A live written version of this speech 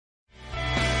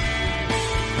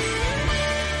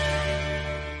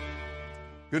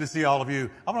Good to see all of you.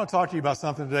 I'm going to talk to you about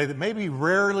something today that maybe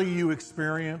rarely you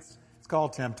experience. It's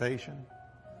called temptation.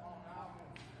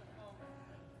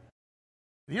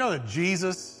 You know that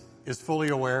Jesus is fully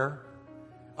aware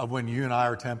of when you and I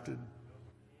are tempted?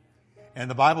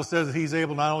 And the Bible says that he's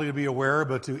able not only to be aware,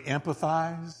 but to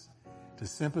empathize, to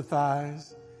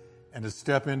sympathize, and to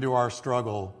step into our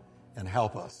struggle and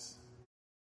help us.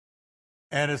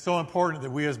 And it's so important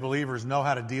that we as believers know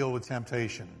how to deal with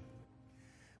temptation,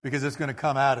 because it's going to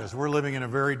come at us. We're living in a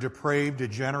very depraved,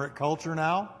 degenerate culture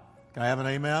now. Can I have an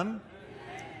amen? Amen.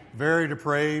 Very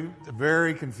depraved,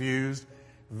 very confused,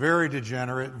 very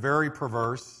degenerate, very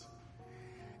perverse.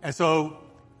 And so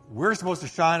we're supposed to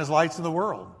shine as lights in the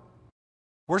world.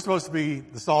 We're supposed to be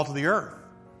the salt of the earth.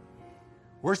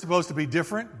 We're supposed to be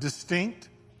different, distinct,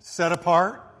 set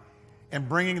apart, and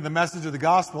bringing the message of the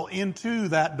gospel into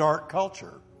that dark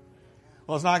culture.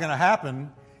 Well, it's not going to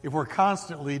happen if we're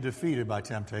constantly defeated by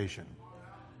temptation.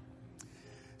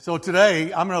 So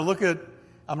today, I'm going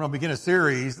to begin a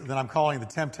series that I'm calling The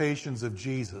Temptations of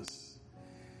Jesus.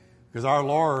 Because our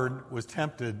Lord was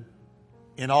tempted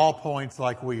in all points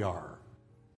like we are.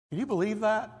 Can you believe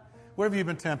that? What have you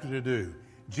been tempted to do?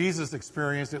 Jesus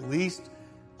experienced at least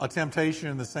a temptation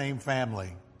in the same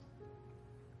family.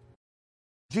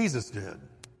 Jesus did.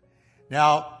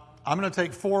 Now, I'm going to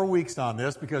take 4 weeks on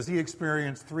this because he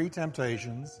experienced 3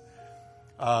 temptations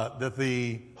that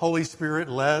the Holy Spirit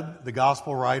led the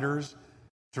gospel writers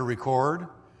to record.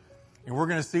 And we're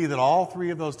going to see that all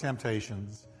 3 of those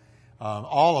temptations,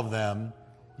 all of them,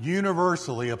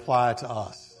 universally apply to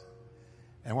us.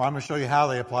 And I'm going to show you how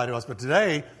they apply to us. But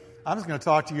today, I'm just going to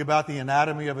talk to you about the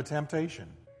anatomy of a temptation.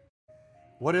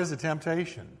 What is a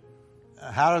temptation?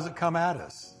 How does it come at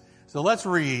us? So let's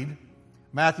read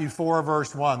Matthew 4,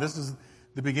 verse 1. This is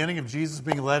the beginning of Jesus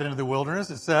being led into the wilderness.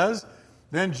 It says,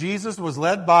 then Jesus was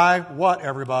led by what,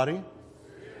 everybody?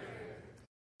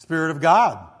 Spirit of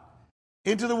God.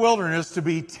 Into the wilderness to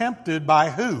be tempted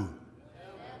by who?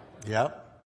 Yep.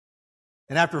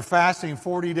 And after fasting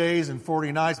 40 days and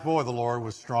 40 nights, boy, the Lord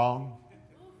was strong.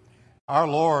 Our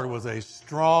Lord was a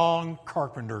strong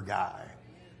carpenter guy,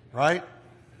 right?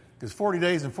 Because 40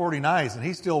 days and 40 nights, and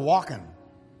he's still walking.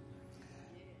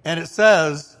 And it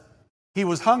says he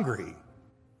was hungry,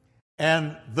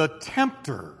 and the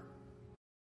tempter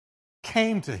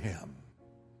came to him.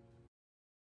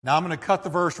 Now I'm going to cut the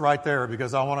verse right there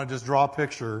because I want to just draw a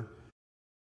picture,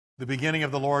 the beginning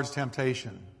of the Lord's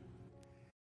temptation.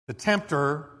 The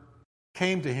tempter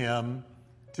came to him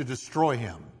to destroy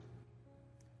him,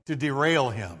 to derail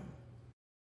him,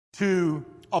 to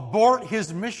abort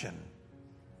his mission,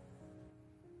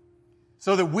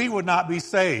 so that we would not be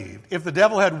saved. If the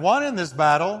devil had won in this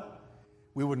battle,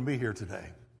 we wouldn't be here today.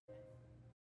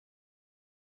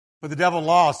 But the devil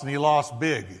lost, and he lost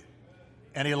big,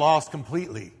 and he lost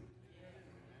completely.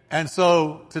 And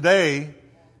so today,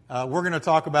 we're going to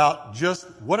talk about just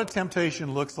what a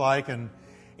temptation looks like, and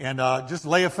just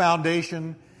lay a foundation,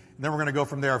 and then we're going to go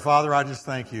from there. Father, I just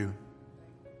thank you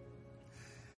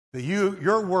that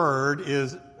your word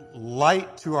is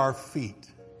light to our feet.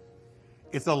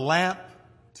 It's a lamp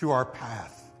to our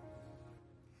path.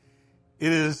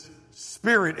 It is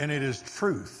spirit and it is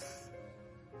truth.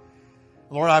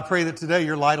 Lord, I pray that today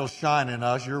your light will shine in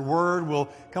us. Your word will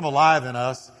come alive in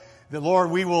us. That, Lord,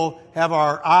 we will have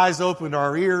our eyes opened,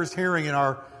 our ears hearing, and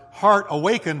our heart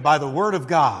awakened by the word of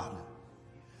God.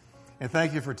 And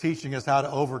thank you for teaching us how to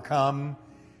overcome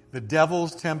the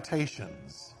devil's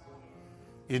temptations.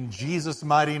 In Jesus'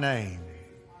 mighty name.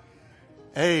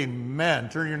 Amen.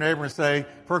 Turn to your neighbor and say,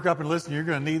 perk up and listen, you're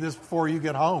going to need this before you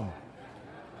get home.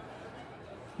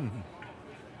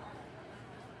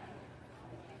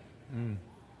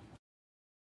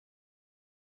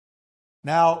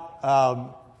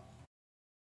 Now,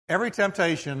 every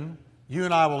temptation you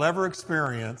and I will ever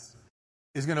experience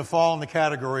is going to fall in the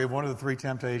category of one of the 3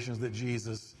 temptations that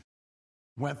Jesus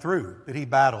went through, that he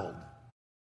battled.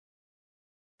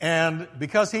 And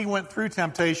because he went through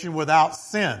temptation without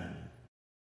sin,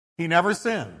 he never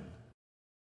sinned.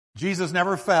 Jesus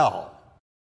never fell.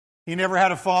 He never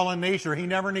had a fallen nature. He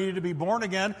never needed to be born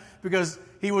again because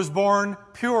he was born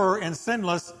pure and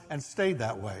sinless and stayed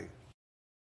that way.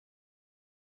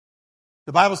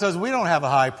 The Bible says we don't have a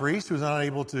high priest who's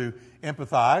unable to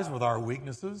empathize with our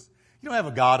weaknesses. You don't have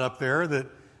a God up there that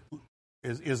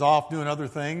is off doing other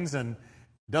things and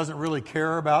doesn't really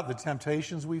care about the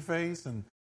temptations we face and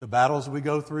the battles we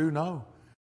go through. No.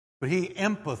 But he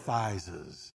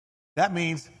empathizes. That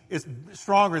means it's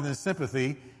stronger than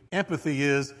sympathy. Empathy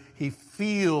is he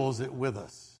feels it with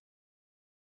us.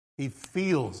 He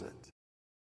feels it.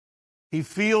 He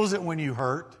feels it when you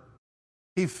hurt.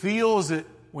 He feels it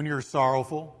when you're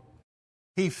sorrowful.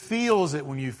 He feels it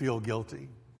when you feel guilty.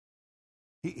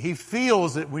 He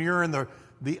feels it when you're in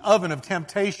the oven of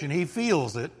temptation. He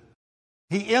feels it.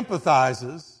 He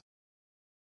empathizes.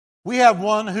 We have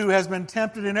one who has been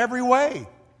tempted in every way,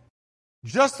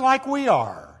 just like we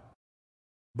are,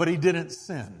 but he didn't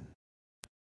sin.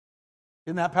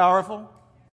 Isn't that powerful?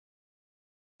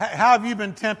 How have you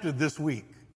been tempted this week?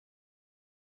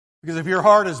 Because if your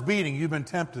heart is beating, you've been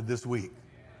tempted this week.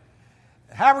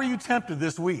 How were you tempted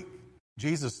this week?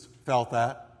 Jesus felt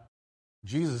that.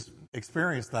 Jesus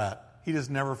experienced that. He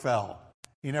just never fell.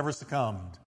 He never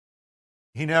succumbed.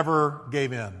 He never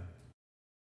gave in.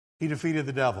 He defeated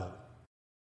the devil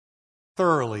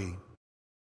thoroughly,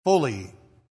 fully,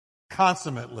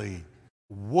 consummately,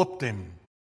 whooped him.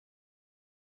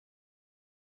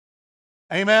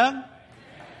 Amen?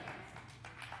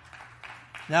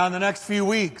 Now, in the next few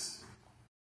weeks,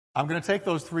 I'm going to take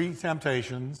those 3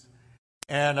 temptations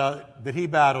and that he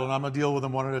battled, and I'm going to deal with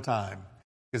them one at a time.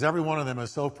 Because every one of them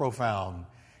is so profound.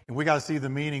 And we got to see the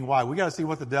meaning why. We got to see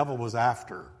what the devil was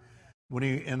after when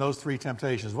in those 3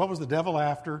 temptations. What was the devil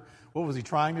after? What was he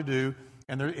trying to do?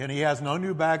 And he has no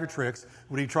new bag of tricks.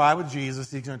 What he tried with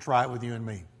Jesus, he's going to try it with you and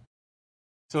me.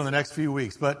 So in the next few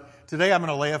weeks. But today I'm going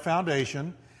to lay a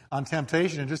foundation on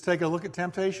temptation and just take a look at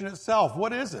temptation itself.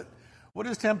 What is it? What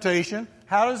is temptation?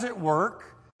 How does it work?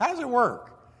 How does it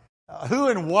work? Who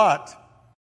and what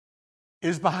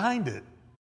is behind it?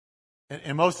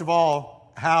 And most of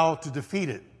all, how to defeat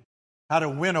it. How to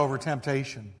win over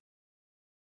temptation.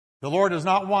 The Lord does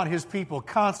not want His people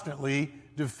constantly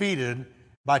defeated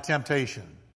by temptation.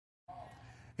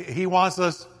 He wants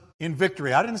us in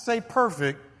victory. I didn't say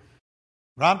perfect,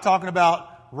 but I'm talking about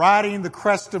riding the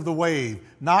crest of the wave,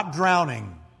 not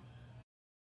drowning.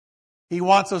 He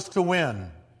wants us to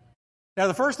win. Now,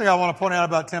 the first thing I want to point out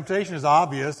about temptation is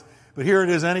obvious, but here it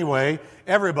is anyway.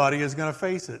 Everybody is going to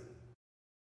face it.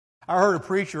 I heard a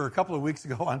preacher a couple of weeks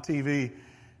ago on TV.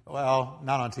 Well,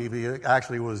 not on TV. It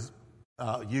actually was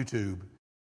YouTube.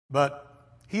 But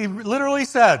he literally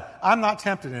said, I'm not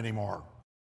tempted anymore.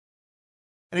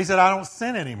 And he said, I don't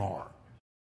sin anymore.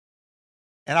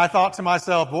 And I thought to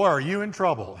myself, boy, are you in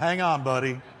trouble? Hang on,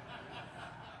 buddy.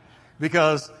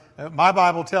 Because my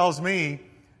Bible tells me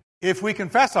if we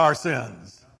confess our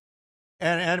sins,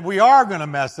 and we are going to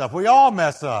mess up. We all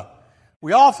mess up.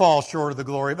 We all fall short of the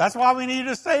glory. That's why we need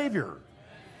a Savior.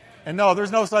 And no,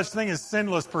 there's no such thing as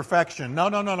sinless perfection.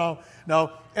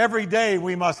 No. Every day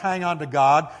we must hang on to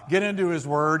God, get into His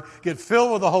Word, get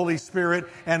filled with the Holy Spirit,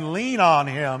 and lean on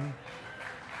Him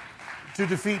to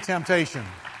defeat temptation.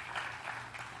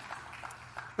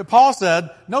 But Paul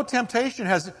said, no temptation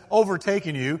has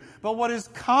overtaken you, but what is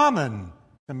common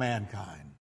to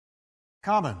mankind.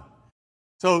 Common.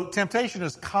 So temptation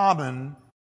is common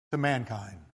to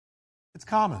mankind. It's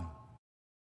common.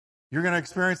 You're going to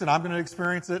experience it. I'm going to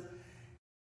experience it.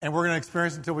 And we're going to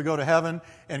experience it until we go to heaven.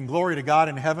 And glory to God,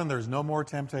 in heaven, there's no more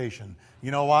temptation.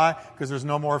 You know why? Because there's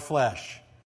no more flesh.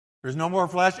 There's no more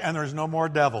flesh and there's no more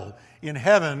devil. In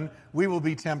heaven, we will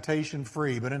be temptation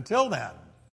free. But until then,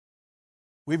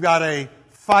 we've got a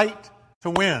fight to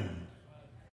win.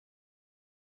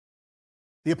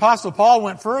 The Apostle Paul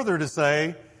went further to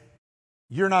say,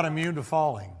 you're not immune to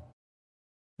falling.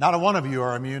 Not a one of you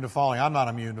are immune to falling. I'm not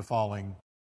immune to falling.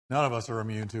 None of us are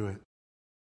immune to it.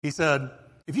 He said,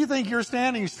 if you think you're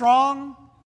standing strong,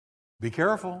 be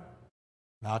careful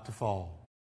not to fall.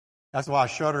 That's why I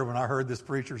shudder when I heard this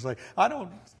preacher say, I don't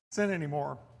sin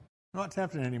anymore. I'm not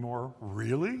tempted anymore.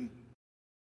 Really?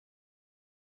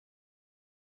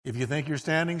 If you think you're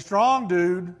standing strong,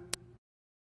 dude,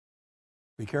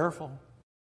 be careful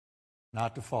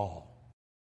not to fall.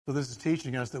 So this is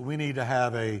teaching us that we need to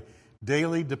have a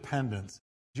daily dependence.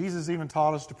 Jesus even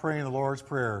taught us to pray in the Lord's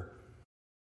Prayer,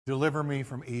 deliver me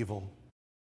from evil.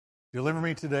 Deliver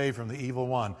me today from the evil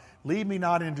one. Lead me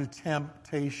not into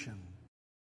temptation,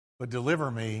 but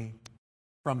deliver me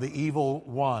from the evil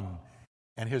one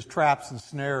and his traps and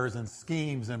snares and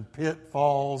schemes and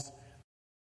pitfalls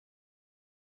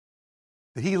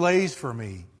that he lays for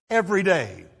me every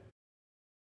day.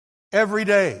 Every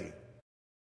day.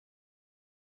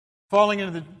 Falling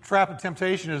into the trap of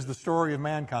temptation is the story of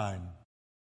mankind.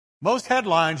 Most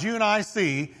headlines you and I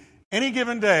see any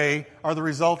given day are the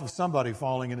result of somebody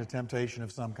falling into temptation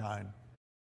of some kind.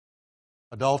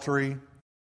 Adultery,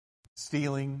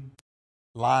 stealing,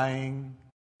 lying,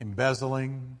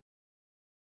 embezzling,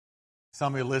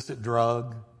 some illicit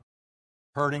drug,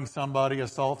 hurting somebody,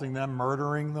 assaulting them,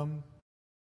 murdering them.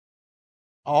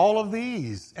 All of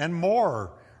these and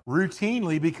more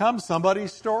routinely become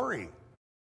somebody's story.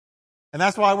 And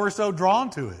that's why we're so drawn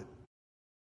to it.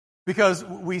 Because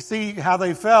we see how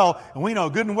they fell, and we know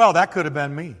good and well that could have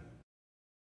been me.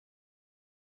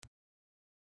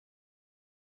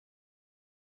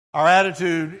 Our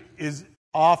attitude is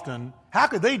often, how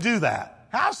could they do that?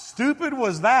 How stupid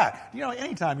was that? You know,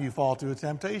 anytime you fall to a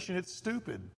temptation, it's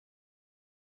stupid.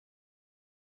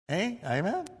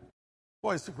 Amen?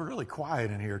 Boy, it's really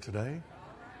quiet in here today.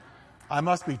 I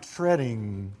must be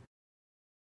treading.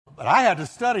 But I had to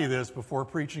study this before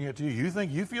preaching it to you. You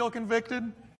think you feel convicted?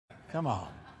 Come on.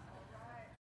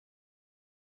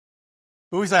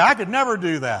 But we say, I could never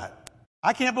do that.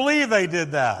 I can't believe they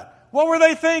did that. What were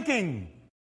they thinking?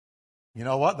 You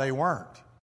know what? They weren't.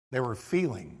 They were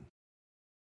feeling.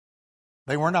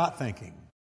 They were not thinking.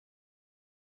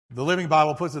 The Living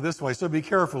Bible puts it this way, so be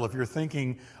careful if you're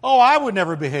thinking, oh, I would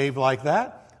never behave like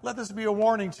that. Let this be a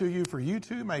warning to you, for you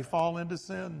too may fall into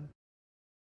sin.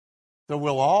 So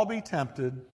we'll all be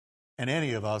tempted, and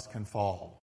any of us can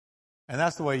fall. And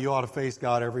that's the way you ought to face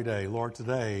God every day. Lord,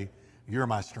 today, you're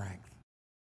my strength.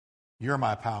 You're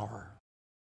my power.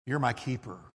 You're my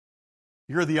keeper.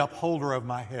 You're the upholder of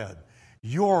my head.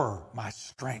 You're my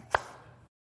strength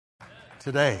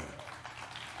today.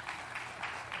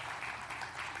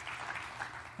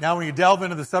 Now, when you delve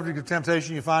into the subject of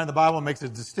temptation, you find the Bible makes a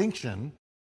distinction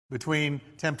between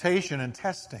temptation and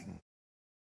testing.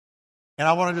 And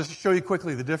I want to just show you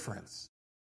quickly the difference.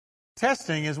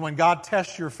 Testing is when God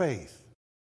tests your faith.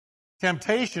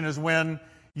 Temptation is when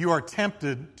you are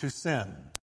tempted to sin.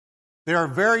 They are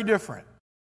very different.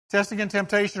 Testing and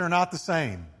temptation are not the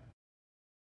same.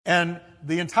 And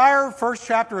the entire first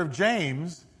chapter of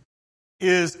James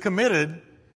is committed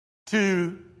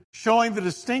to showing the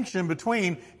distinction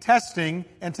between testing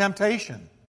and temptation.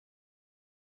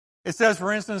 It says,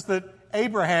 for instance, that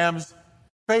Abraham's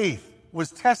faith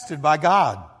was tested by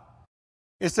God.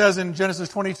 It says in Genesis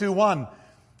 22:1,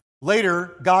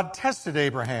 later God tested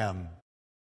Abraham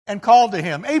and called to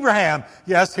him, Abraham,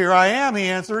 yes, here I am, he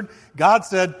answered. God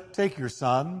said, take your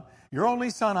son, your only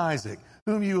son Isaac,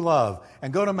 whom you love,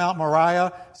 and go to Mount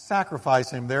Moriah,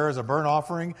 sacrifice him there as a burnt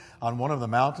offering on one of the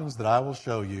mountains that I will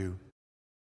show you.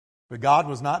 But God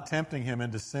was not tempting him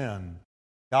into sin.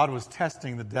 God was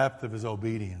testing the depth of his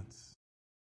obedience.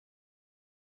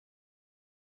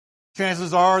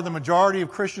 Chances are the majority of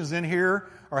Christians in here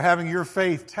are having your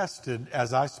faith tested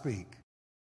as I speak.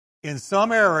 In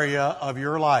some area of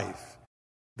your life,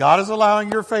 God is allowing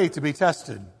your faith to be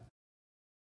tested.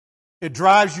 It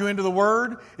drives you into the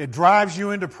Word. It drives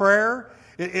you into prayer.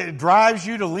 It drives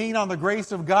you to lean on the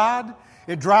grace of God.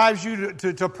 It drives you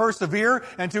to persevere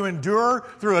and to endure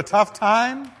through a tough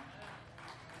time.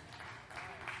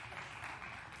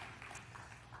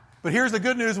 But here's the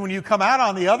good news. When you come out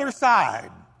on the other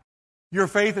side, your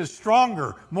faith is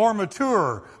stronger, more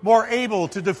mature, more able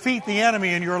to defeat the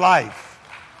enemy in your life.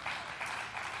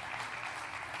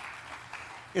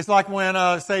 It's like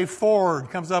when, say, Ford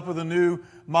comes up with a new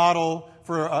model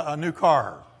for a new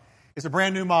car. It's a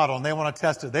brand new model, and they want to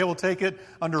test it. They will take it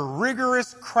under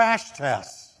rigorous crash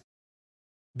tests.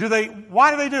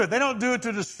 Why do they do it? They don't do it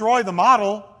to destroy the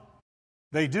model.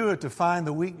 They do it to find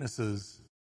the weaknesses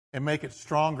and make it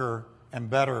stronger and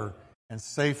better and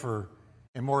safer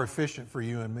and more efficient for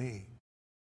you and me.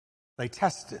 They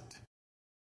test it.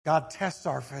 God tests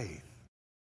our faith.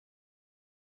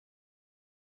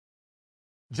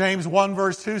 James 1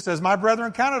 verse 2 says, my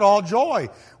brethren, count it all joy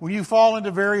when you fall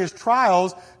into various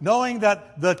trials, knowing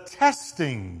that the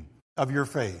testing of your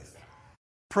faith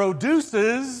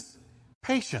produces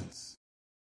patience.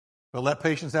 But let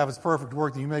patience have its perfect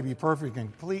work, that you may be perfect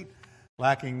and complete,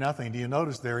 lacking nothing. Do you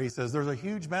notice there? He says there's a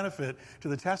huge benefit to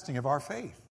the testing of our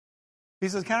faith. He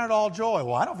says, count it all joy.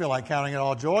 Well, I don't feel like counting it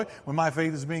all joy when my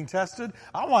faith is being tested.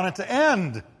 I want it to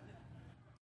end.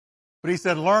 But he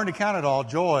said, learn to count it all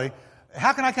joy.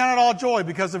 How can I count it all joy?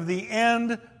 Because of the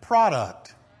end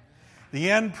product. The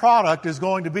end product is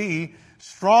going to be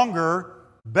stronger,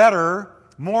 better,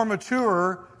 more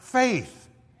mature faith.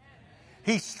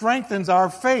 He strengthens our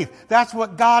faith. That's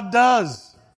what God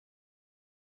does.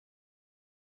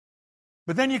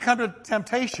 But then you come to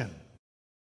temptation.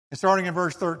 And starting in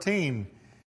verse 13,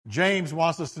 James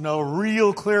wants us to know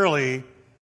real clearly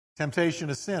temptation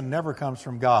to sin never comes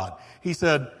from God. He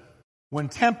said, when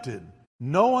tempted,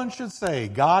 no one should say,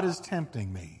 God is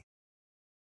tempting me.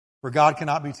 For God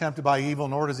cannot be tempted by evil,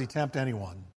 nor does he tempt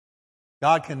anyone.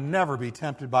 God can never be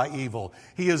tempted by evil.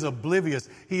 He is oblivious.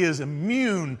 He is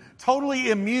immune, totally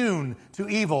immune to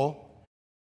evil.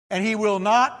 And he will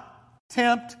not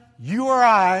tempt you or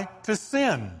I to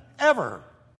sin, ever.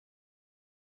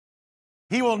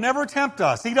 He will never tempt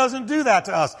us. He doesn't do that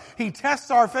to us. He tests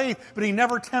our faith, but he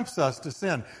never tempts us to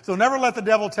sin. So never let the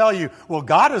devil tell you, well,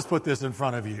 God has put this in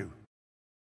front of you.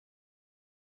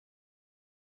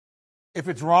 If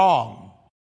it's wrong.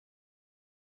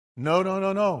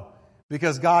 No.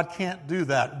 Because God can't do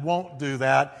that, won't do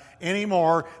that any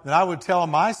more than I would tell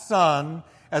my son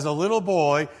as a little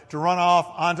boy to run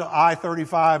off onto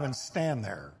I-35 and stand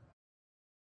there.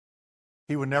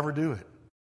 He would never do it.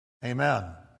 Amen.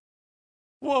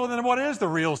 Well, then what is the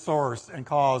real source and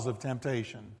cause of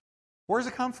temptation? Where does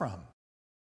it come from?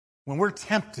 When we're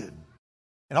tempted,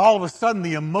 and all of a sudden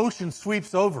the emotion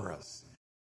sweeps over us,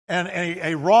 and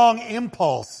a wrong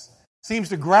impulse seems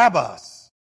to grab us,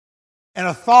 and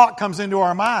a thought comes into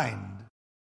our mind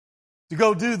to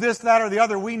go do this, that, or the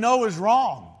other we know is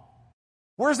wrong.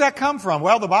 Where does that come from?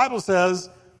 Well, the Bible says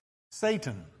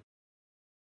Satan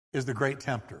is the great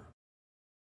tempter.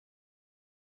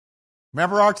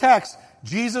 Remember our text,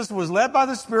 Jesus was led by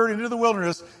the Spirit into the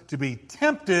wilderness to be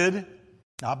tempted,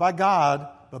 not by God,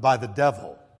 but by the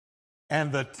devil.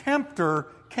 And the tempter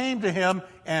came to him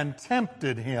and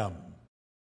tempted him.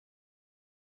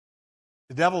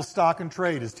 The devil's stock and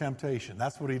trade is temptation.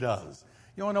 That's what he does.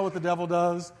 You want to know what the devil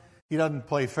does? He doesn't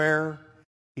play fair.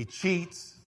 He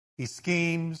cheats. He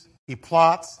schemes. He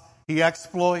plots. He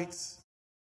exploits.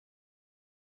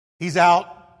 He's out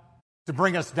to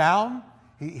bring us down.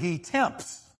 He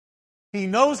tempts. He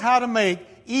knows how to make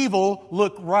evil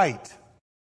look right.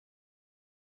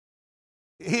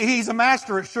 He's a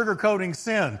master at sugarcoating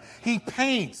sin. He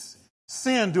paints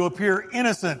sin to appear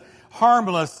innocent,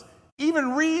 harmless,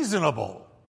 even reasonable.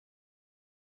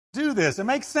 Do this. It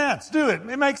makes sense. Do it.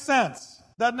 It makes sense,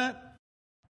 doesn't it?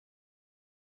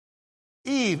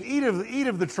 Eve, eat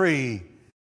of the tree,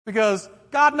 because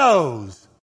God knows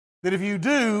that if you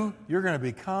do, you're going to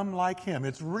become like him.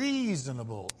 It's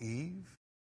reasonable, Eve.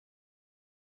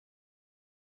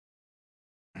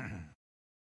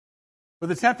 But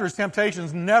the tempter's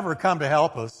temptations never come to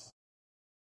help us.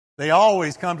 They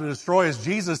always come to destroy us.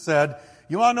 Jesus said,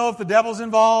 you want to know if the devil's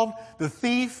involved? The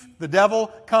thief, the devil,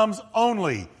 comes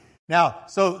only. Now,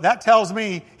 so that tells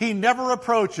me he never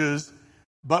approaches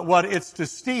but what it's to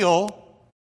steal,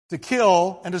 to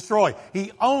kill, and destroy.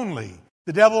 The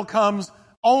devil comes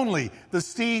only. The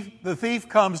thief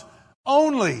comes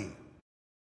only.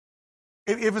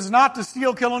 If it's not to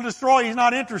steal, kill, and destroy, he's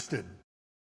not interested.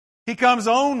 He comes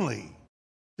only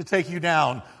to take you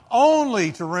down,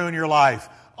 only to ruin your life,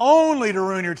 only to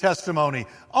ruin your testimony,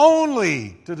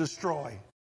 only to destroy.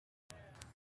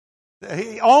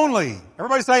 Only.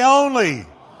 Everybody say only.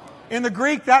 In the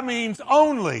Greek, that means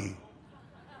only.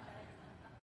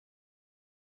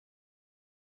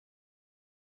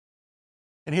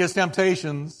 In his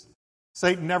temptations,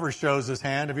 Satan never shows his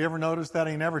hand. Have you ever noticed that?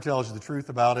 He never tells you the truth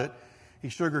about it. He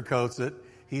sugarcoats it.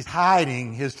 He's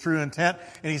hiding his true intent,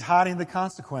 and he's hiding the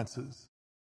consequences.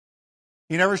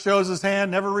 He never shows his hand,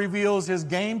 never reveals his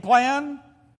game plan.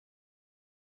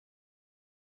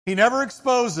 He never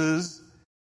exposes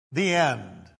the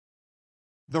end,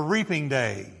 the reaping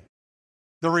day,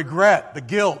 the regret, the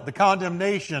guilt, the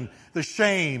condemnation, the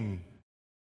shame.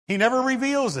 He never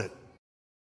reveals it.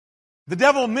 The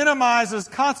devil minimizes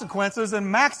consequences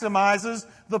and maximizes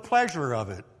the pleasure of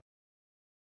it.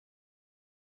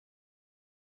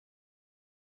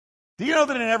 Do you know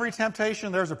that in every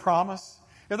temptation there's a promise?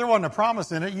 If there wasn't a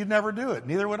promise in it, you'd never do it.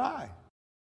 Neither would I.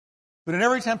 But in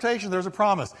every temptation there's a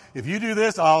promise. If you do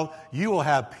this, you will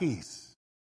have peace.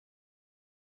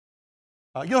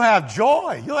 You'll have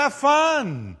joy. You'll have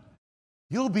fun.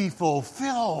 You'll be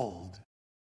fulfilled.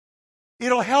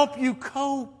 It'll help you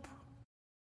cope.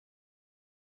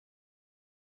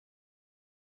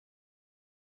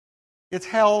 It's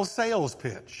hell's sales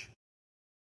pitch.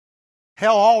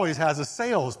 Hell always has a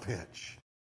sales pitch.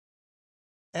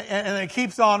 And it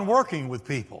keeps on working with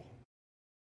people.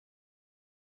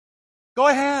 Go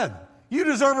ahead. You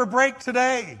deserve a break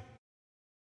today.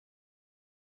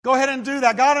 Go ahead and do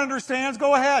that. God understands.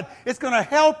 Go ahead. It's going to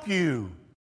help you.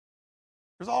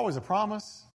 There's always a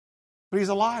promise. But he's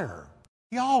a liar.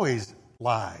 He always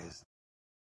lies.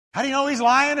 How do you know he's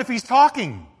lying? If he's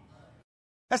talking.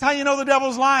 That's how you know the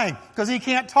devil's lying. Because he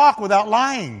can't talk without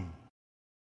lying.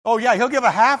 Oh yeah, he'll give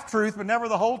a half-truth, but never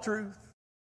the whole truth.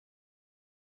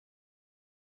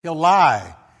 He'll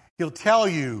lie. He'll tell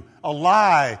you a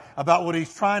lie about what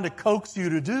he's trying to coax you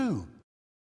to do.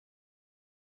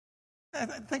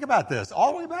 Think about this.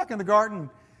 All the way back in the garden,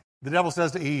 the devil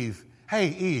says to Eve, hey,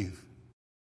 Eve,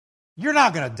 you're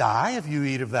not going to die if you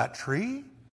eat of that tree.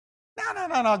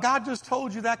 No. God just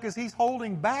told you that because he's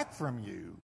holding back from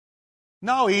you.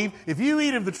 No, Eve, if you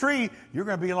eat of the tree, you're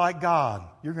going to be like God.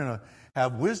 You're going to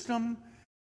have wisdom.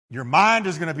 Your mind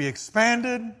is going to be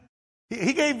expanded.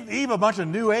 He gave Eve a bunch of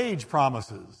New Age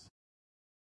promises.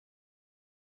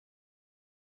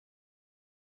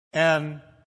 And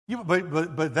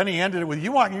but then he ended it with,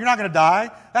 you're not going to die.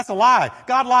 That's a lie.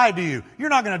 God lied to you. You're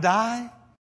not going to die.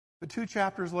 But 2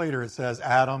 chapters later it says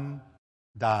Adam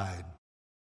died.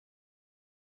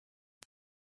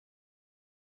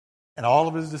 And all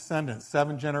of his descendants,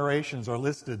 7 generations, are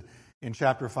listed in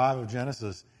chapter 5 of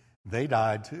Genesis. They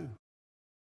died too.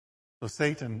 So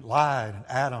Satan lied and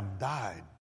Adam died.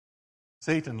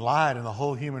 Satan lied and the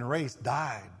whole human race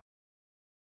died. And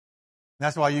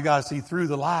that's why you got to see through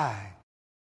the lie.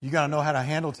 You got to know how to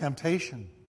handle temptation.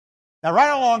 Now,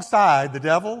 right alongside the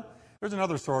devil, there's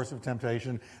another source of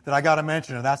temptation that I got to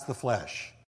mention, and that's the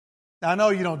flesh. Now, I know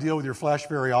you don't deal with your flesh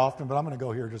very often, but I'm going to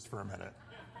go here just for a minute.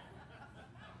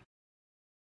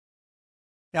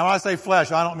 Now, when I say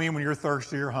flesh, I don't mean when you're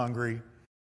thirsty or hungry.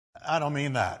 I don't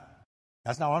mean that.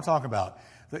 That's not what I'm talking about.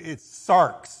 It's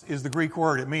sarx is the Greek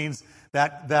word. It means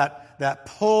that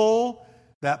pull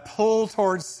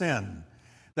towards sin.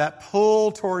 That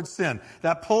pull towards sin.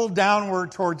 That pull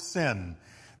downward towards sin.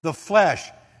 The flesh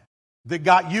that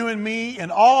got you and me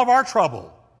in all of our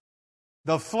trouble.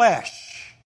 The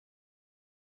flesh.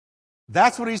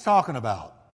 That's what he's talking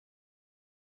about.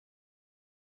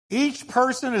 Each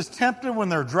person is tempted when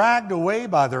they're dragged away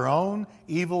by their own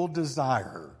evil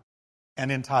desire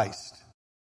and enticed.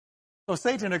 So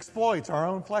Satan exploits our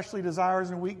own fleshly desires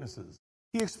and weaknesses.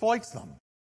 He exploits them.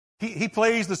 He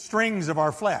plays the strings of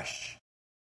our flesh.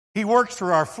 He works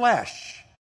through our flesh.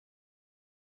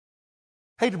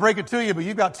 Hate to break it to you, but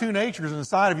you've got 2 natures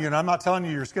inside of you, and I'm not telling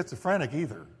you you're schizophrenic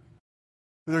either.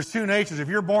 There's 2 natures. If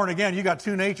you're born again, you've got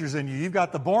 2 natures in you. You've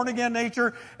got the born again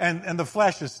nature, and the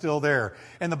flesh is still there.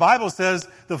 And the Bible says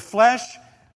the flesh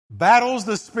battles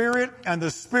the spirit, and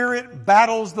the spirit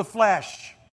battles the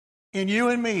flesh in you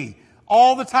and me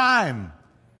all the time.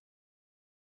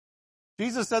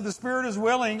 Jesus said the spirit is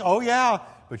willing, oh yeah,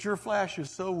 but your flesh is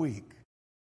so weak.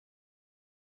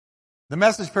 The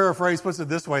Message paraphrase puts it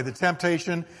this way: the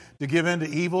temptation to give in to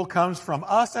evil comes from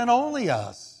us and only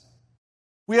us.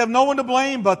 We have no one to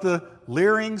blame but the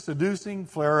leering, seducing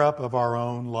flare-up of our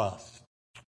own lust.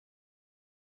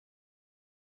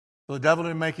 So the devil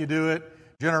didn't make you do it.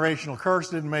 Generational curse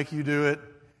didn't make you do it.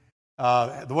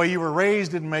 The way you were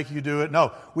raised didn't make you do it.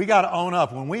 No, we got to own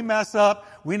up. When we mess up,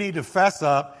 we need to fess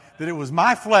up that it was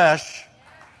my flesh.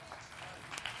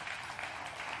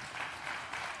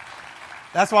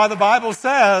 That's why the Bible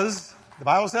says,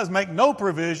 make no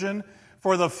provision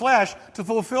for the flesh to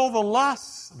fulfill the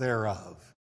lusts thereof.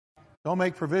 Don't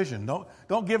make provision.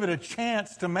 Don't give it a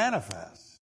chance to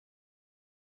manifest.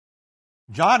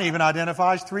 John even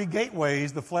identifies 3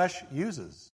 gateways the flesh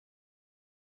uses: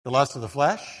 the lust of the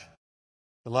flesh,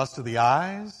 the lust of the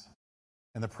eyes,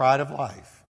 and the pride of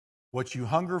life. What you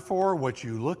hunger for, what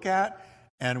you look at,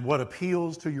 and what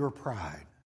appeals to your pride.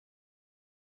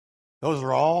 Those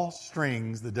are all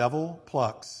strings the devil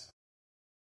plucks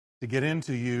to get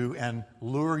into you and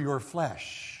lure your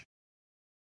flesh.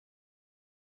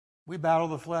 We battle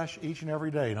the flesh each and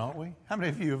every day, don't we? How many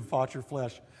of you have fought your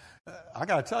flesh? I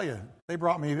got to tell you, they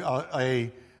brought me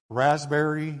a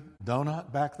raspberry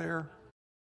donut back there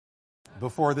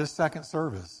before this second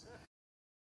service.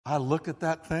 I looked at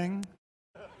that thing.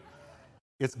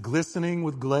 It's glistening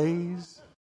with glaze.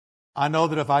 I know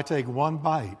that if I take one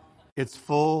bite, it's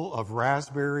full of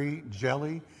raspberry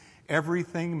jelly.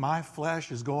 Everything my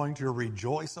flesh is going to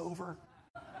rejoice over.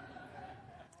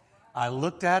 I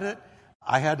looked at it.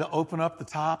 I had to open up the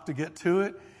top to get to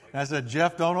it. And I said,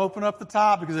 Jeff, don't open up the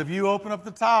top, because if you open up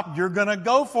the top, you're going to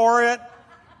go for it.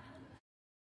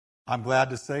 I'm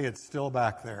glad to say it's still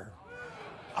back there.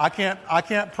 I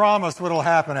can't promise what will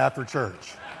happen after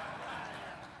church.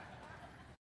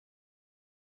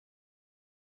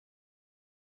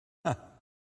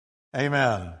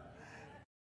 Amen.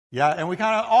 Yeah, and we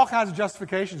all kinds of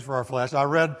justifications for our flesh. I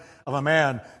read of a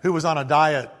man who was on a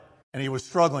diet, and he was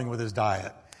struggling with his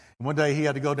diet. And one day he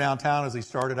had to go downtown as he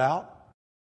started out.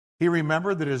 He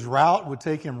remembered that his route would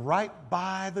take him right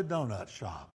by the donut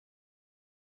shop.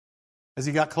 As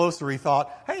he got closer, he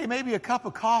thought, hey, maybe a cup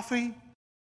of coffee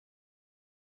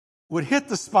would hit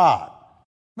the spot.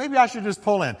 Maybe I should just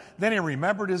pull in. Then he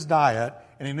remembered his diet,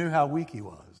 and he knew how weak he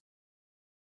was.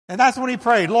 And that's when he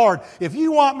prayed, Lord, if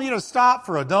you want me to stop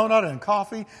for a donut and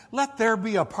coffee, let there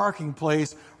be a parking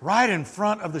place right in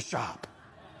front of the shop.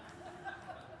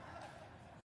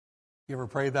 You ever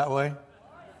prayed that way?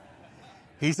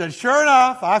 He said, sure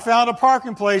enough, I found a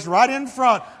parking place right in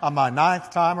front on my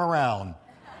 9th time around.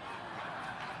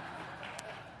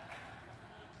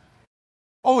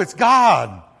 Oh, it's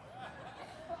God.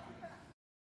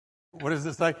 What does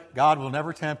it say? God will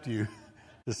never tempt you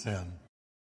to sin.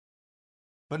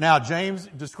 But now James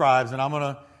describes, and I'm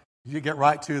going to get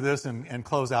right to this and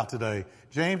close out today.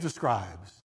 James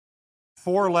describes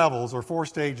 4 levels or 4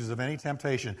 stages of any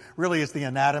temptation. Really, it's the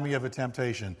anatomy of a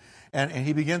temptation. And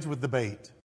he begins with the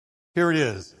bait. Here it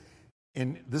is.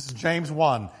 This is James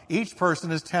 1. Each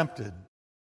person is tempted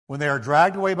when they are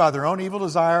dragged away by their own evil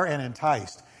desire and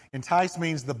enticed. Enticed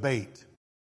means the bait.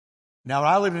 Now,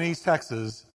 when I lived in East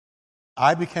Texas,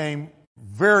 I became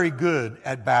very good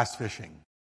at bass fishing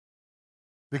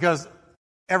because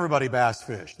everybody bass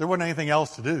fished. There wasn't anything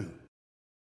else to do.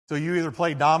 So you either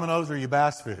played dominoes or you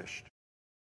bass fished.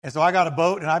 And so I got a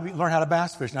boat and I learned how to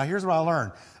bass fish. Now, here's what I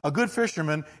learned. A good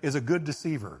fisherman is a good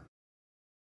deceiver.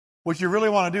 What you really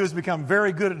want to do is become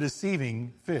very good at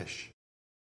deceiving fish.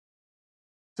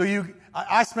 So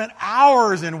I spent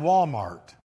hours in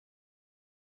Walmart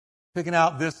picking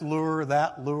out this lure,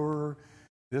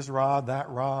 this rod, that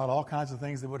rod, all kinds of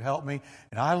things that would help me.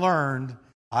 And I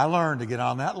learned to get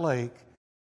on that lake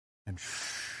and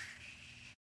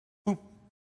boop.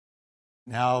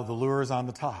 Now the lure is on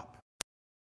the top.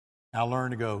 Now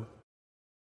learn to go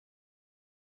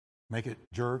make it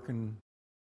jerk and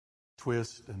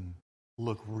twist and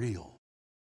look real.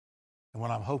 And what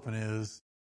I'm hoping is,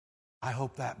 I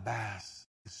hope that bass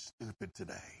is stupid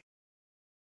today.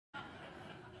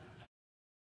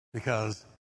 Because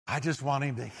I just want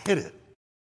him to hit it.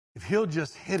 If he'll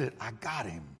just hit it, I got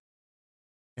him.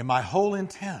 And my whole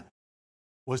intent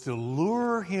was to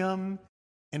lure him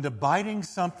into biting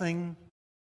something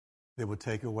that would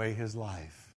take away his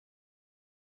life.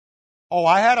 Oh,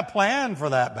 I had a plan for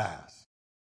that bass.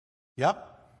 Yep.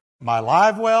 My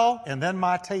live well and then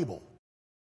my table.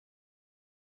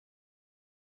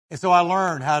 And so I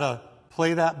learned how to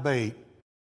play that bait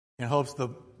in hopes the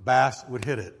bass would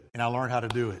hit it. And I learned how to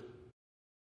do it.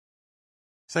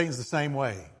 Satan's the same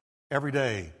way. Every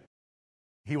day,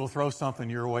 he will throw something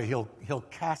your way. He'll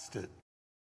cast it.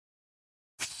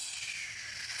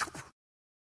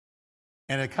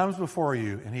 And it comes before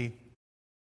you, and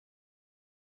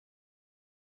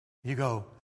you go,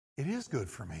 it is good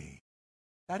for me.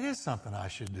 That is something I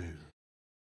should do.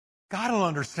 God will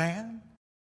understand.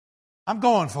 I'm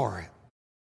going for it.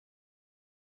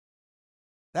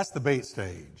 That's the bait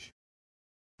stage.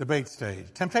 The bait stage.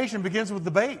 Temptation begins with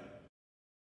the bait.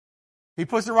 He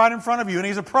puts it right in front of you, and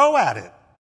he's a pro at it.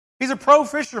 He's a pro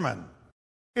fisherman.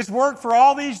 It's worked for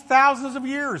all these thousands of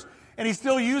years, and he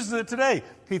still uses it today.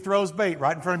 He throws bait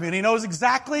right in front of you, and he knows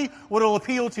exactly what will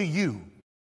appeal to you.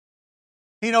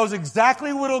 He knows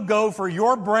exactly what will go for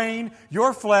your brain,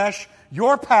 your flesh,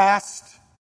 your past.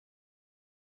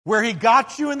 Where he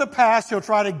got you in the past, he'll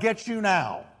try to get you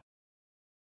now.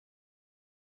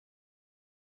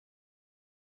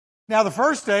 Now, the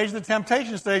first stage, the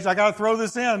temptation stage, I got to throw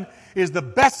this in, is the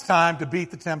best time to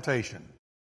beat the temptation.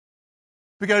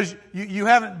 Because you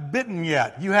haven't bitten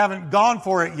yet. You haven't gone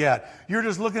for it yet. You're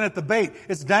just looking at the bait.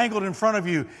 It's dangled in front of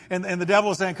you. And the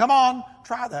devil is saying, come on,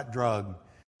 try that drug.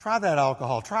 Try that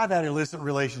alcohol. Try that illicit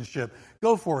relationship.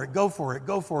 Go for it. Go for it.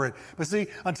 Go for it. But see,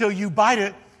 until you bite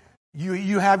it,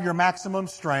 you have your maximum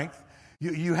strength.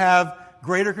 You have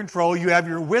greater control. You have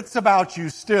your wits about you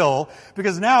still.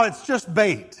 Because now it's just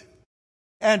bait.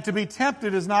 And to be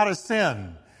tempted is not a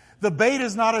sin. The bait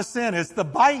is not a sin. It's the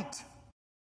bite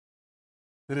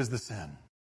that is the sin.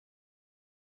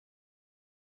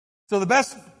 So the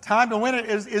best time to win it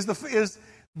is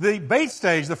the bait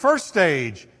stage, the first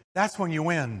stage. That's when you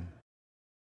win.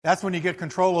 That's when you get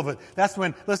control of it. That's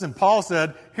when, listen, Paul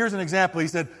said, here's an example. He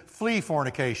said, flee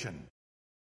fornication.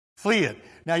 Flee it.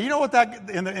 Now, you know what that,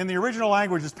 in the original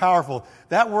language is powerful.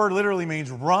 That word literally means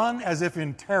run as if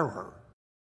in terror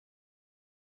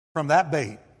from that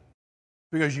bait.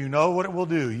 Because you know what it will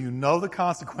do. You know the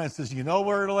consequences. You know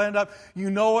where it'll end up. You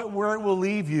know where it will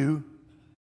leave you.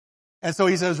 And so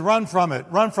he says, run from it.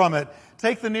 Run from it.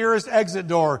 Take the nearest exit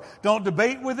door. Don't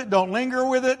debate with it. Don't linger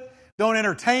with it. Don't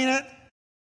entertain it.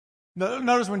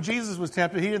 Notice when Jesus was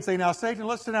tempted, he didn't say, now, Satan,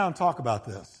 let's sit down and talk about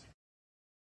this.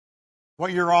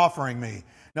 What you're offering me.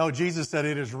 No, Jesus said,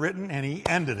 it is written, and he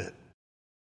ended it.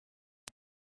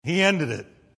 He ended it.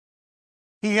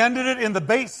 He ended it in the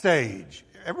bait stage.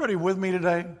 Everybody with me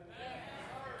today?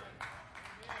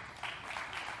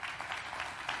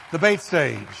 The bait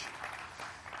stage.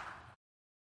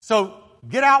 So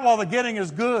get out while the getting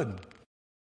is good.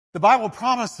 The Bible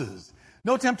promises,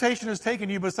 no temptation has taken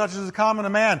you but such as is common to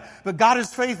man. But God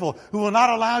is faithful, who will not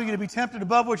allow you to be tempted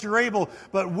above what you're able,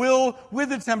 but will, with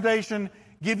the temptation,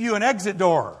 give you an exit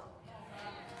door.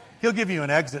 He'll give you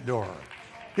an exit door.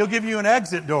 He'll give you an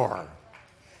exit door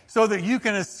so that you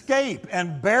can escape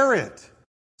and bear it.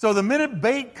 So the minute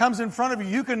bait comes in front of you,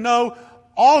 you can know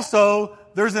also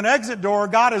there's an exit door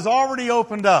God has already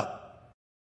opened up.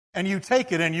 And you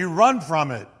take it and you run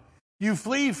from it. You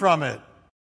flee from it.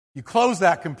 You close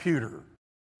that computer.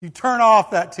 You turn off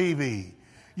that TV.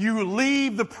 You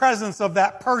leave the presence of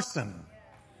that person.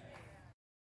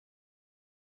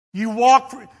 You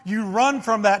run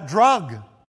from that drug.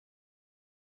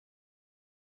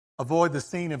 Avoid the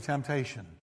scene of temptation.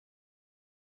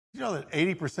 You know that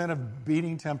 80% of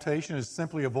beating temptation is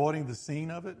simply avoiding the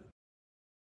scene of it?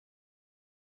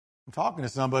 I'm talking to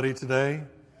somebody today.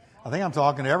 I think I'm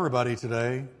talking to everybody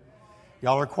today.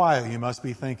 Y'all are quiet. You must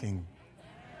be thinking.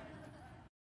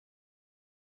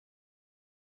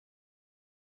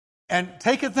 And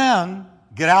take it then.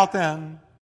 Get out then.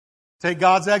 Take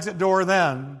God's exit door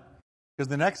then. Because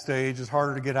the next stage is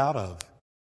harder to get out of.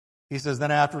 He says,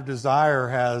 then after desire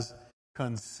has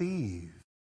conceived.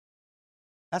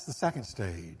 That's the second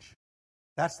stage.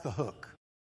 That's the hook.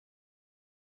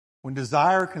 When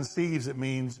desire conceives, it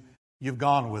means you've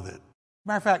gone with it.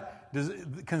 Matter of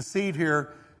fact, conceived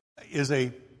here is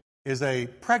a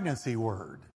pregnancy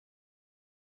word.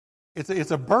 It's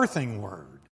a birthing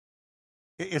word.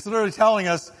 It's literally telling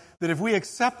us that if we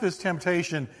accept this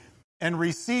temptation and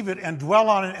receive it and dwell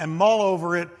on it and mull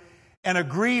over it and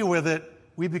agree with it,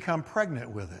 we become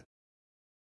pregnant with it.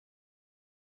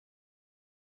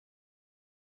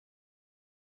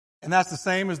 And that's the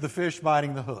same as the fish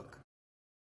biting the hook.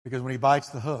 Because when he bites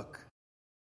the hook,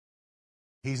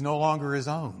 he's no longer his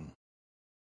own.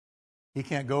 He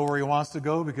can't go where he wants to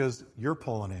go because you're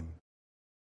pulling him.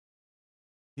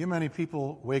 You know, many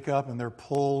people wake up and they're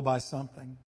pulled by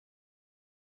something.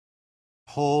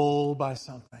 Pulled by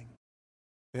something.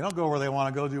 They don't go where they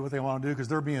want to go do what they want to do because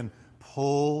they're being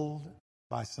pulled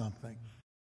by something.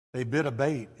 They bit a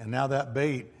bait, and now that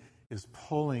bait is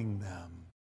pulling them,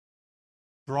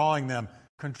 drawing them,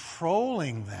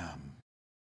 controlling them.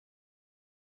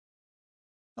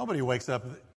 Nobody wakes up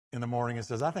in the morning and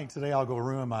says, I think today I'll go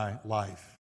ruin my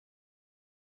life.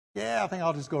 Yeah, I think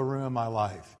I'll just go ruin my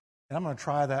life. And I'm going to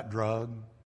try that drug,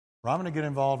 or I'm going to get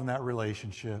involved in that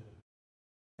relationship.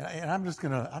 And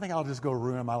I think I'll just go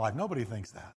ruin my life. Nobody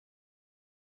thinks that.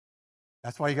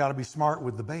 That's why you got to be smart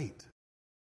with the bait.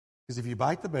 Because if you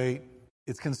bite the bait,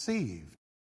 it's conceived.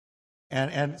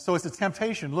 And so it's a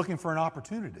temptation looking for an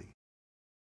opportunity.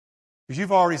 Because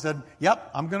you've already said,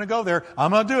 yep, I'm going to go there.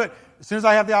 I'm going to do it as soon as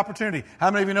I have the opportunity. How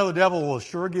many of you know the devil will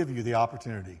sure give you the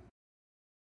opportunity?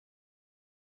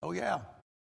 Oh, yeah.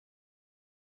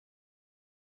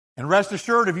 And rest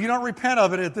assured, if you don't repent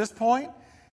of it at this point,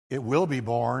 it will be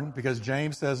born, because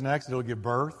James says next, it'll give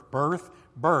birth.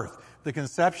 The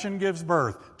conception gives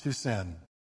birth to sin.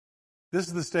 This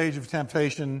is the stage of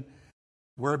temptation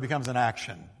where it becomes an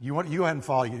action. You hadn't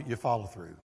follow, you follow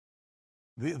through.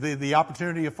 The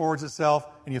opportunity affords itself,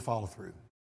 and you follow through.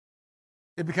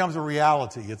 It becomes a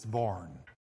reality. It's born.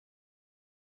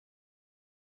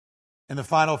 And the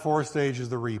final fourth stage is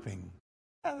the reaping.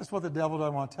 That's what the devil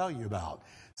doesn't want to tell you about.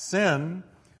 Sin,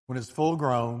 when it's full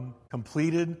grown,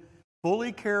 completed,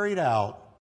 fully carried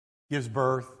out, gives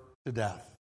birth to death.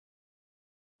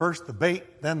 First the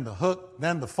bait, then the hook,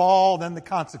 then the fall, then the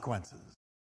consequences.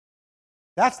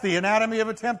 That's the anatomy of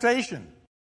a temptation.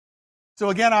 So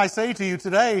again, I say to you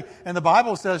today, and the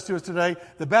Bible says to us today,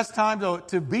 the best time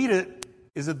to beat it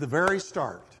is at the very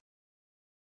start.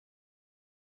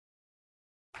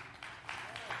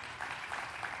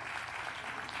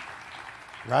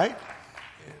 Right?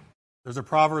 There's a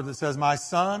proverb that says, my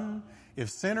son,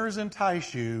 if sinners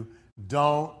entice you,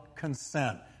 don't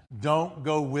consent. Don't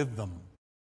go with them.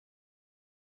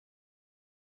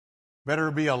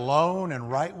 Better be alone and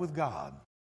right with God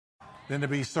than to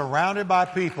be surrounded by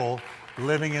people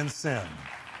living in sin.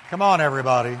 Come on,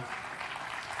 everybody.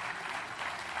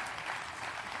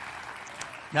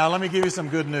 Now, let me give you some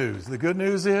good news. The good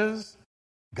news is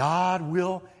God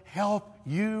will help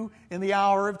you in the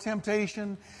hour of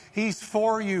temptation. He's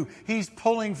for you. He's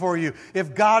pulling for you.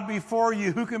 If God be for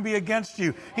you, who can be against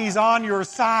you? He's on your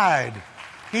side.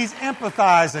 He's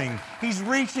empathizing. He's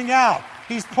reaching out.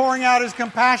 He's pouring out His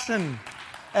compassion.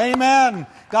 Amen.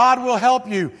 God will help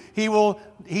you.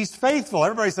 He's faithful.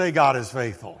 Everybody say God is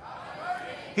faithful.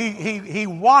 He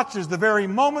watches the very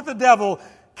moment the devil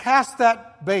casts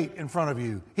that bait in front of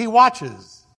you. He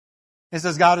watches and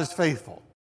says God is faithful.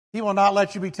 He will not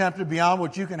let you be tempted beyond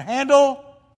what you can handle.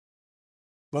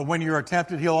 But when you are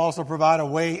tempted, He'll also provide a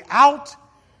way out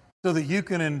so that you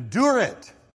can endure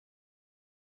it.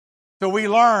 So we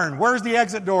learn, where's the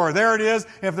exit door? There it is.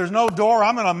 If there's no door,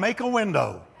 I'm going to make a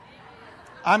window.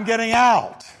 I'm getting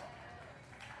out.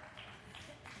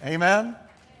 Amen?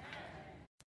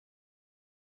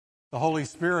 The Holy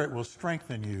Spirit will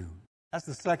strengthen you. That's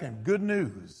the second good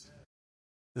news.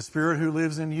 The Spirit who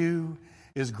lives in you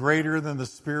is greater than the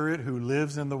spirit who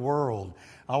lives in the world.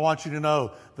 I want you to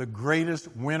know the greatest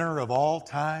winner of all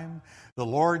time, the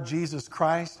Lord Jesus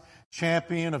Christ,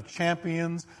 champion of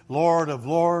champions, Lord of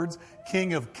lords,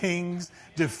 King of kings,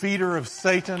 defeater of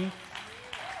Satan,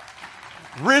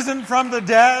 risen from the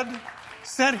dead,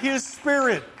 sent His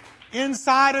Spirit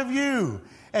inside of you.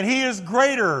 And He is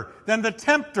greater than the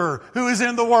tempter who is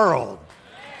in the world.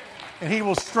 And He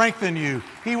will strengthen you.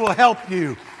 He will help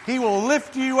you. He will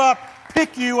lift you up,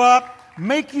 pick you up,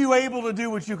 make you able to do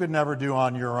what you could never do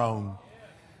on your own.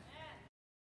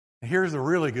 And here's the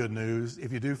really good news.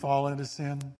 If you do fall into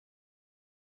sin,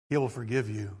 He will forgive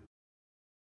you.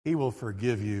 He will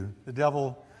forgive you. The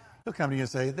devil, he'll come to you and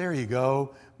say, there you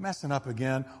go, messing up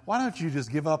again. Why don't you just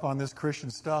give up on this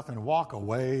Christian stuff and walk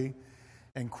away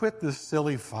and quit this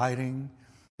silly fighting?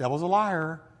 The devil's a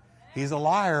liar. He's a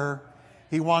liar.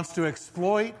 He wants to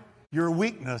exploit your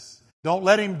weakness. Don't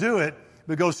let him do it,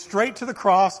 but go straight to the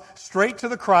cross, straight to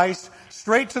the Christ,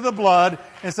 straight to the blood,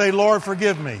 and say, Lord,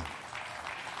 forgive me.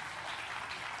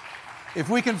 If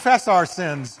we confess our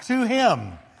sins to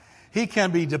Him, He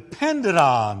can be depended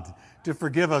on to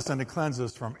forgive us and to cleanse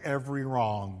us from every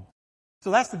wrong. So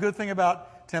that's the good thing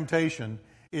about temptation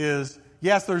is,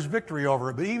 yes, there's victory over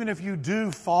it, but even if you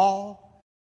do fall,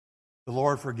 the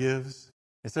Lord forgives.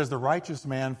 It says the righteous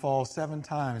man falls 7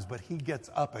 times, but he gets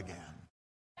up again.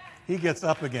 He gets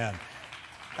up again.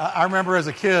 I remember as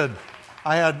a kid,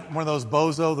 I had one of those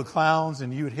bozo, the clowns,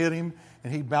 and you would hit him,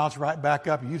 and he'd bounce right back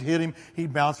up. You'd hit him,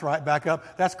 he'd bounce right back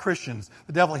up. That's Christians.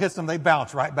 The devil hits them, they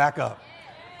bounce right back up.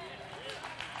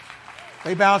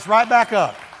 They bounce right back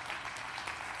up.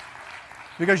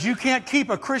 Because you can't keep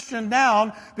a Christian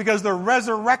down because the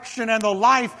resurrection and the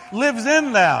life lives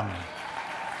in them.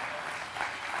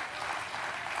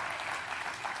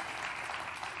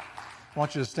 I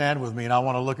want you to stand with me, and I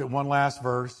want to look at one last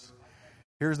verse.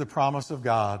 Here's the promise of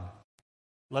God.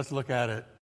 Let's look at it.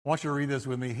 I want you to read this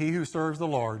with me. He who serves the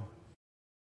Lord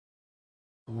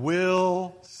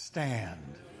will stand.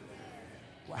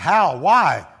 How?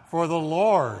 Why? For the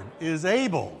Lord is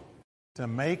able to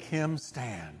make him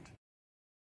stand.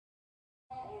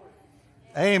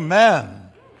 Amen.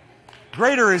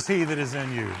 Greater is He that is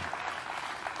in you.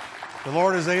 The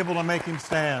Lord is able to make him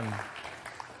stand.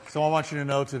 So I want you to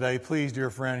know today, please, dear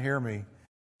friend, hear me.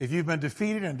 If you've been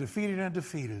defeated and defeated and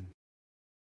defeated,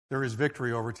 there is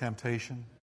victory over temptation.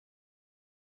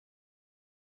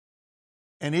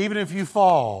 And even if you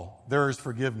fall, there is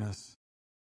forgiveness.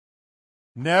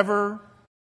 Never,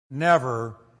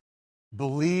 never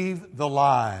believe the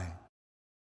lie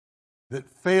that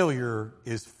failure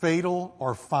is fatal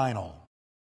or final.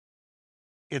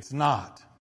 It's not.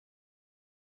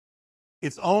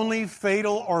 It's only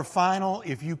fatal or final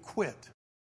if you quit.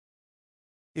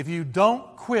 If you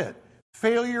don't quit,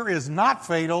 failure is not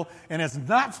fatal and it's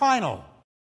not final.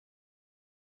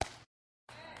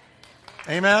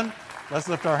 Amen? Let's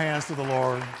lift our hands to the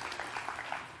Lord.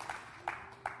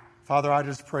 Father, I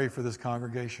just pray for this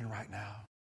congregation right now.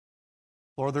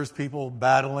 Lord, there's people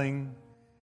battling,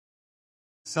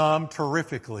 some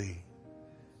terrifically,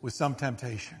 with some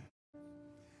temptation.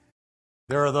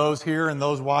 There are those here and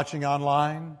those watching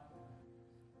online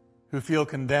who feel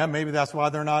condemned. Maybe that's why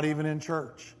they're not even in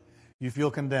church. You feel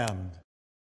condemned.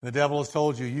 The devil has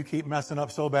told you, you keep messing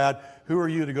up so bad, who are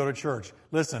you to go to church?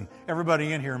 Listen,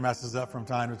 everybody in here messes up from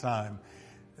time to time.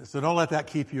 So don't let that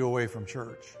keep you away from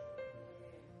church.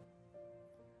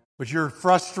 But you're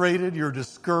frustrated, you're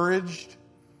discouraged.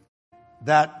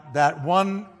 That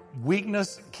one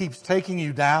weakness keeps taking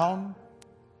you down.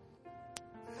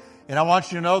 And I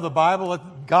want you to know the Bible,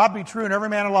 let God be true and every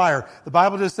man a liar. The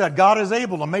Bible just said God is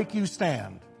able to make you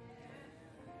stand.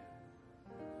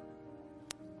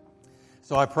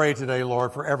 So I pray today,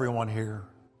 Lord, for everyone here.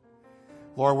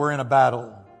 Lord, we're in a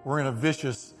battle. We're in a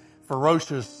vicious,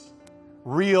 ferocious,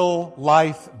 real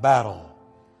life battle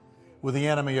with the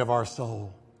enemy of our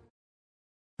soul,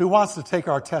 who wants to take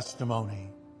our testimony,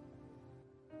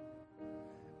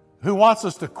 who wants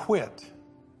us to quit,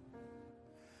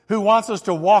 who wants us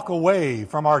to walk away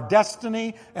from our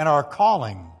destiny and our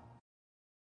calling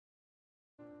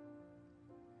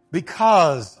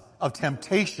because of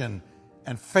temptation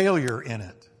and failure in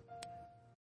it.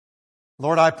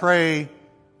 Lord, I pray,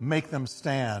 make them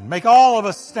stand. Make all of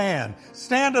us stand.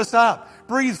 Stand us up.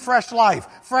 Breathe fresh life,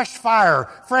 fresh fire,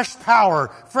 fresh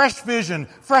power, fresh vision,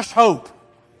 fresh hope.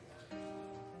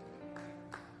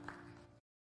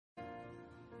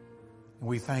 And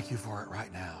we thank you for it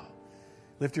right now.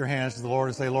 Lift your hands to the Lord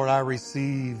and say, Lord, I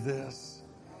receive this.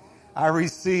 I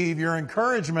receive your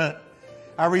encouragement.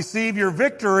 I receive your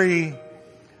victory.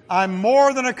 I'm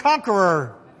more than a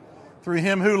conqueror through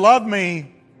him who loved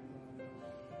me.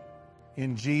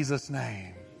 In Jesus'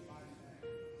 name.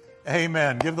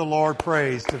 Amen. Give the Lord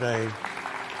praise today.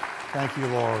 Thank you,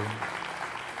 Lord.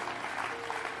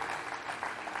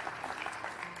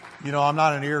 You know, I'm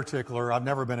not an ear tickler. I've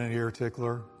never been an ear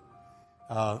tickler.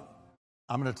 I'm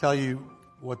going to tell you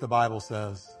what the Bible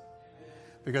says,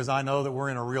 because I know that we're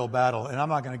in a real battle, and I'm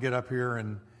not going to get up here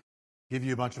and give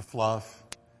you a bunch of fluff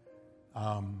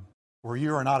where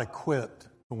you are not equipped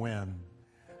to win,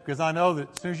 because I know that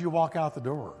as soon as you walk out the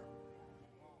door,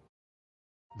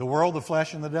 the world, the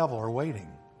flesh, and the devil are waiting.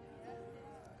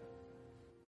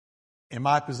 In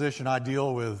my position, I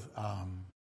deal with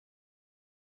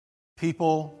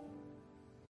people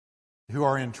who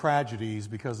are in tragedies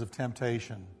because of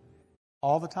temptation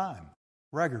all the time,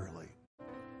 regularly.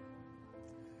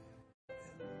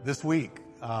 This week,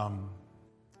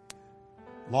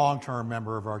 long-term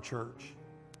member of our church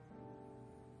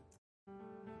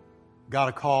got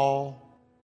a call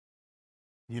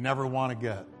you never want to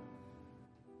get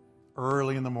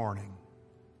early in the morning.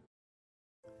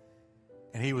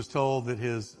 And he was told that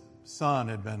his son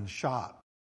had been shot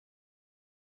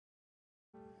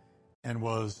and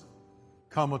was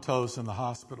comatose in the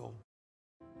hospital.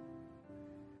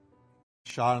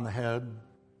 Shot in the head.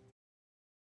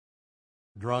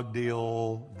 Drug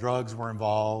deal. Drugs were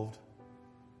involved.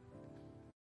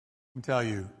 Let me tell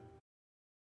you,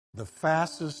 the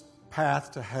fastest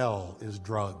path to hell is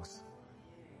drugs.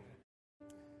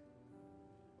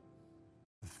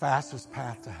 The fastest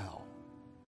path to hell.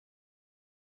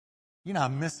 You're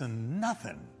not missing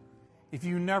nothing if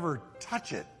you never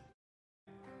touch it.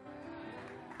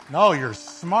 No, you're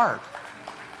smart.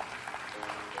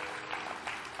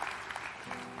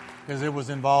 Because it was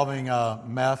involving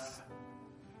meth,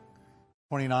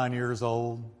 29 years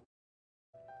old.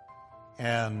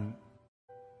 And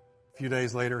a few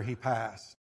days later, he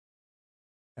passed.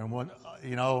 And what,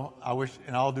 I wish,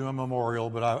 and I'll do a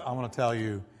memorial, but I want to tell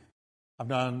you, I've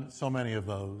done so many of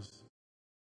those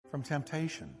from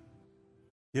temptation,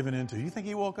 given into. You think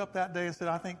he woke up that day and said,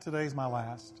 I think today's my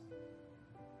last?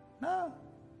 No.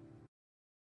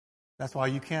 That's why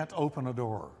you can't open a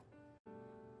door.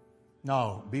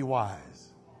 No, be wise.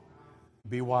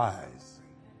 Be wise.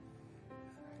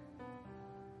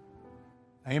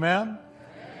 Amen?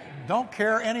 Don't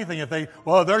care anything if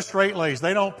they're straight-laced.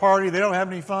 They don't party. They don't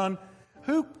have any fun.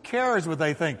 Who cares what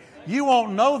they think? You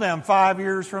won't know them 5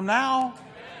 years from now.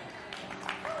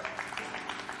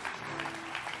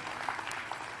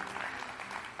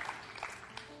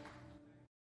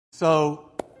 So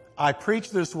I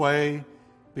preach this way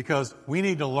because we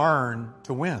need to learn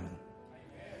to win.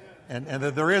 And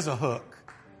that there is a hook.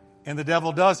 And the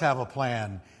devil does have a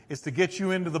plan. It's to get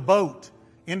you into the boat,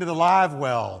 into the live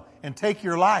well, and take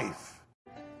your life.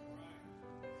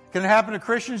 Can it happen to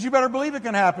Christians? You better believe it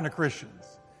can happen to Christians.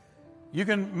 You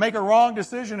can make a wrong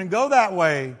decision and go that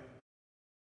way.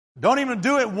 Don't even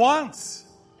do it once.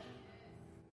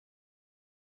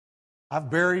 I've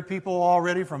buried people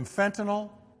already from fentanyl.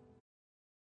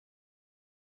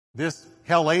 This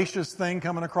hellacious thing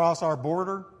coming across our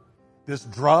border. This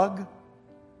drug.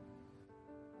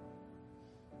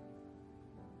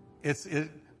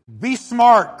 Be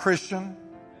smart, Christian.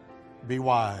 Be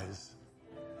wise.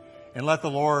 And let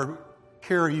the Lord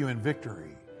carry you in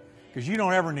victory. Because you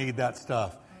don't ever need that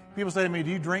stuff. People say to me, do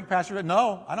you drink, Pastor?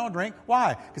 No, I don't drink.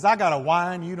 Why? Because I got a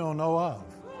wine you don't know of.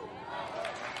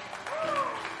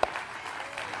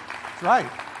 That's right.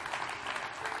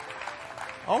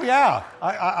 Oh, yeah.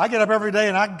 I get up every day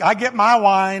and I get my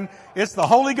wine. It's the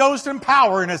Holy Ghost and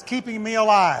power, and it's keeping me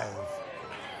alive.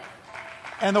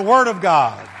 And the Word of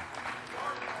God.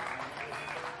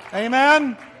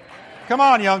 Amen? Come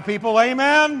on, young people.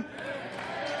 Amen?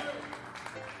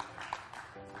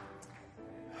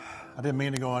 I didn't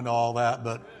mean to go into all that,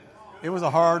 but it was a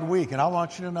hard week, and I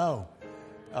want you to know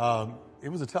it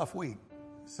was a tough week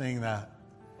seeing that.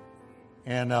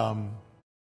 And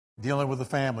dealing with the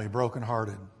family,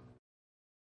 brokenhearted.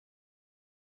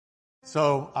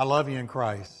 So I love you in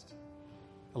Christ.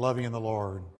 I love you in the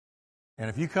Lord. And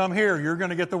if you come here, you're going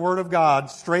to get the Word of God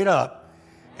straight up.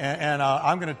 And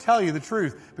I'm going to tell you the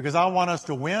truth because I want us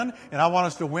to win, and I want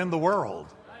us to win the world.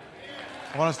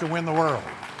 I want us to win the world.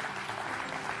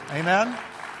 Amen?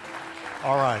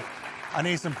 All right. I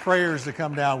need some prayers to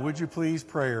come down. Would you please,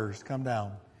 prayers, come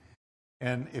down.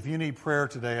 And if you need prayer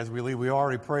today as we leave, we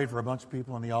already prayed for a bunch of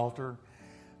people on the altar,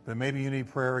 but maybe you need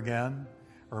prayer again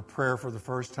or prayer for the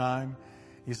first time.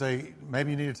 You say,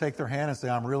 maybe you need to take their hand and say,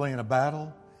 I'm really in a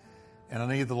battle, and I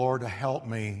need the Lord to help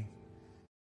me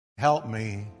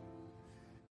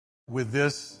with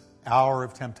this hour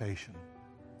of temptation.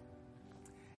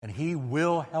 And He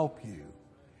will help you.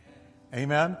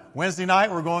 Amen. Wednesday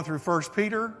night, we're going through 1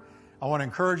 Peter. I want to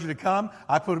encourage you to come.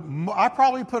 I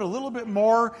probably put a little bit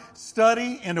more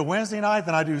study into Wednesday night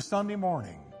than I do Sunday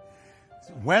morning.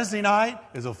 Wednesday night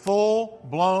is a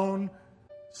full-blown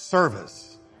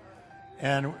service.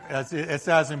 And it's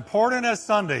as important as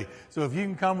Sunday. So if you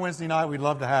can come Wednesday night, we'd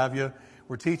love to have you.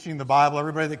 We're teaching the Bible.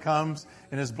 Everybody that comes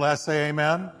and is blessed, say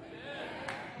amen.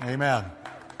 Amen. Amen.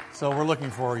 So we're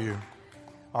looking for you.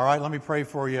 All right, let me pray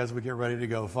for you as we get ready to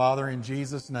go. Father, in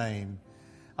Jesus' name,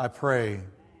 I pray,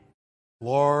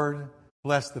 Lord,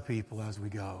 bless the people as we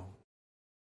go.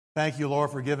 Thank you, Lord,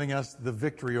 for giving us the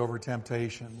victory over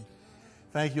temptation.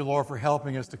 Thank you, Lord, for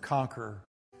helping us to conquer.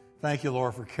 Thank you,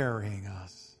 Lord, for carrying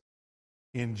us.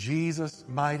 In Jesus'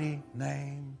 mighty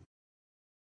name,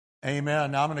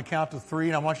 amen. Now I'm going to count to 3,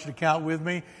 and I want you to count with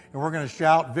me, and we're going to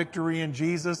shout victory in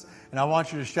Jesus, and I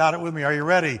want you to shout it with me. Are you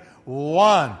ready?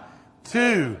 1,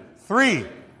 2, 3.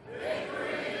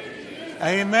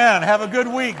 Amen. Have a good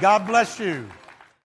week. God bless you.